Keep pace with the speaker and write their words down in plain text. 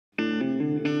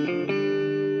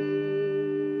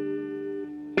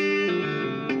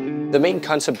The main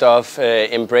concept of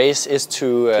Embrace is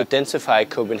to densify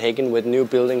Copenhagen with new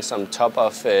buildings on top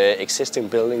of existing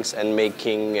buildings and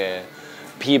making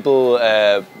people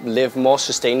live more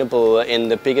sustainable in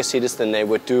the bigger cities than they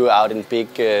would do out in big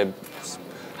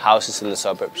houses in the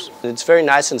suburbs. It's very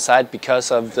nice inside because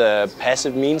of the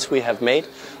passive means we have made,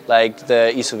 like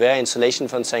the EFdeN insulation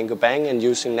from Saint-Gobain and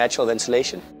using natural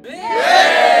ventilation.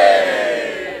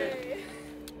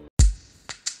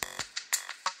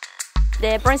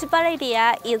 The principal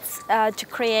idea is to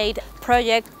create a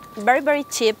project very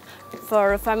cheap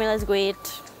for families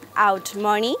without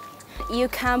money. You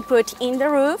can put in the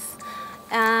roof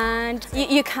and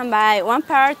you can buy one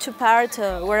part, two parts,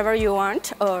 wherever you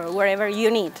want or wherever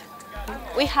you need.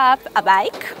 We have a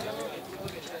bike.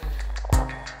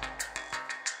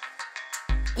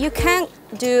 You can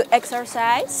do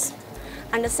exercise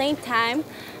and at the same time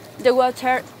the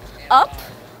water up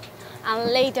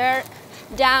and later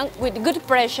down with good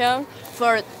pressure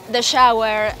for the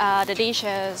shower, the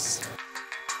dishes.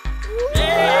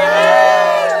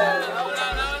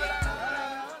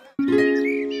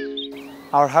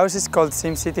 Our house is called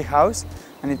Symbcity house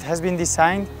and it has been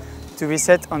designed to be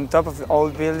set on top of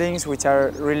old buildings which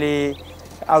are really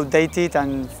outdated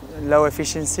and low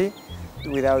efficiency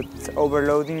without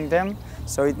overloading them.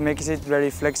 So it makes it very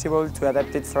flexible to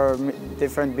adapt it for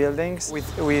different buildings.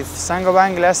 With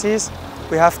Saint-Gobain glasses,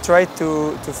 we have tried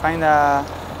to find a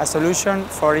solution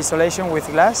for isolation with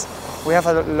glass. We have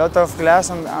a lot of glass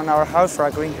on our house for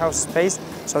a greenhouse space,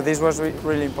 so this was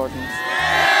really important.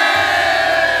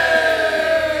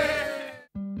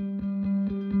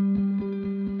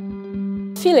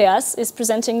 Philéas is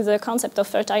presenting the concept of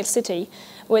fertile city,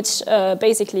 which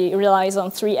basically relies on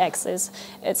three axes.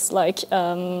 It's like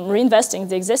reinvesting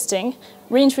the existing,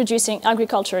 reintroducing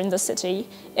agriculture in the city,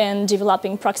 and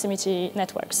developing proximity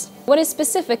networks. What is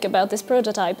specific about this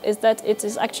prototype is that it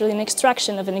is actually an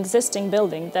extraction of an existing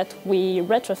building that we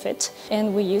retrofit,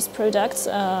 and we use products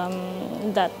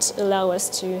that allow us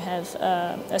to have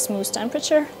a smooth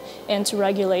temperature and to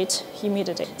regulate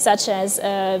humidity, such as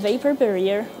a vapor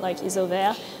barrier like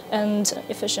EFdeN and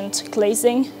efficient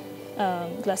glazing,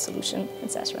 glass solution,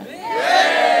 etc.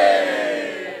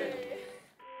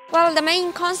 Well, the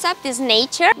main concept is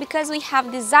nature, because we have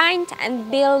designed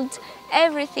and built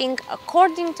everything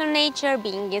according to nature,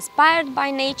 being inspired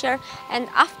by nature, and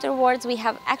afterwards we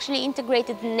have actually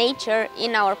integrated nature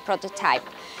in our prototype.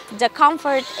 The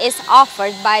comfort is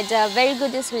offered by the very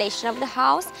good insulation of the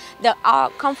house. The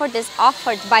comfort is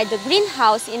offered by the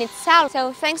greenhouse in itself.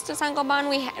 So thanks to Saint-Gobain,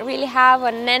 we really have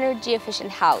an energy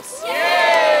efficient house.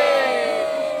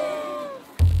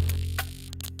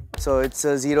 So it's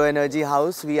a zero energy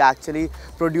house. We actually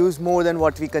produce more than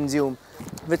what we consume,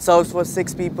 which serves for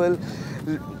 6 people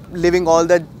living all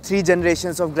the 3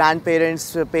 generations of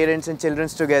grandparents, parents and children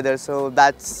together. So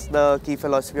that's the key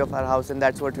philosophy of our house and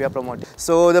that's what we are promoting.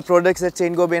 So the products that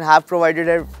Saint-Gobain have provided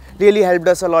have really helped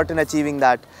us a lot in achieving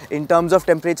that. In terms of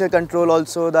temperature control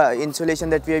also, the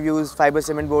insulation that we have used, fiber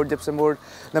cement board, gypsum board,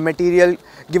 the material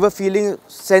give a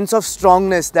sense of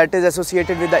strongness that is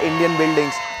associated with the Indian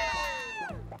buildings.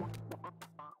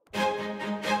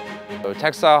 So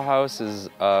TechStyle Haus is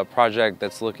a project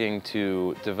that's looking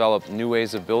to develop new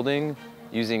ways of building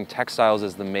using textiles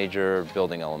as the major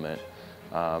building element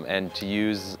and to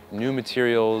use new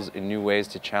materials in new ways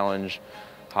to challenge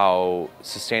how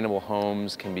sustainable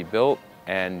homes can be built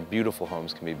and beautiful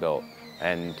homes can be built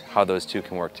and how those two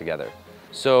can work together.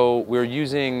 So we're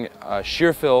using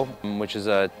shear fill, which is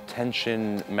a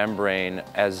tension membrane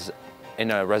as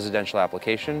in a residential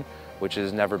application, which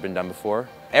has never been done before.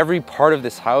 Every part of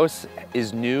this house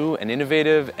is new and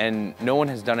innovative and no one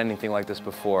has done anything like this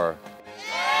before.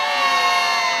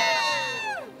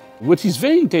 What is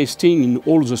very interesting in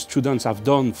all the students have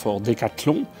done for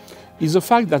Decathlon is the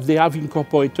fact that they have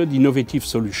incorporated innovative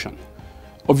solutions.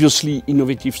 Obviously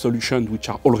innovative solutions which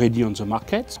are already on the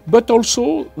market, but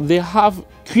also they have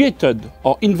created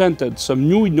or invented some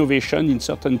new innovation in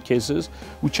certain cases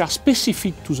which are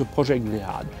specific to the project they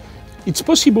had. It's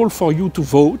possible for you to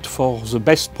vote for the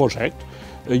best project.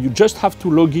 You just have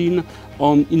to log in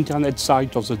on internet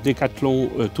site of the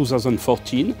Decathlon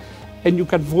 2014 and you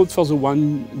can vote for the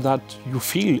one that you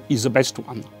feel is the best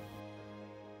one.